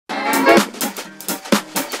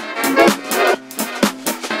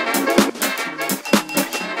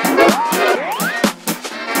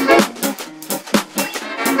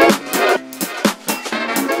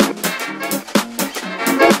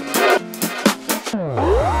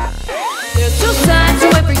There's two sides to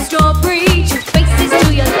every story, two faces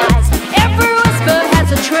to your lies. Every whisper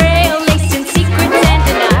has a trail, laced in secrets and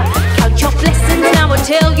denial. Count your blessings, now I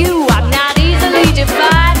tell you I'm not easily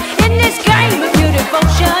defied. In this game of pure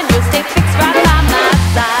devotion, you'll stay fixed right by my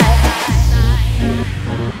side.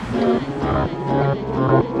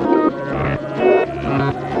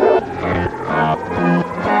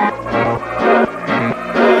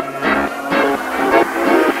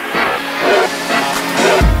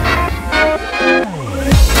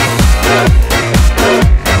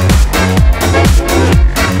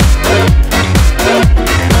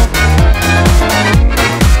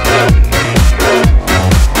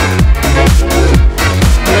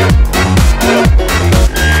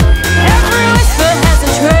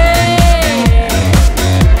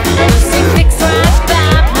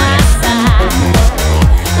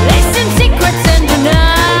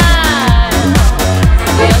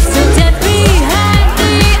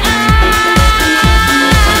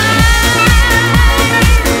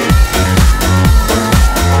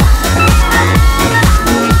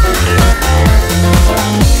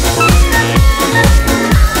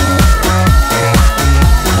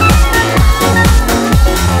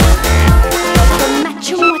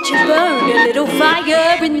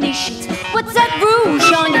 What's that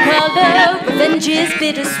rouge on your collar? Revenge is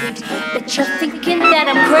bittersweet. Bet you're thinking that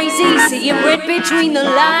I'm crazy, seeing red between the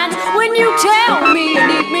lines. When you tell me you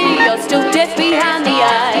need me, you're still dead behind the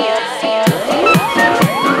eyes.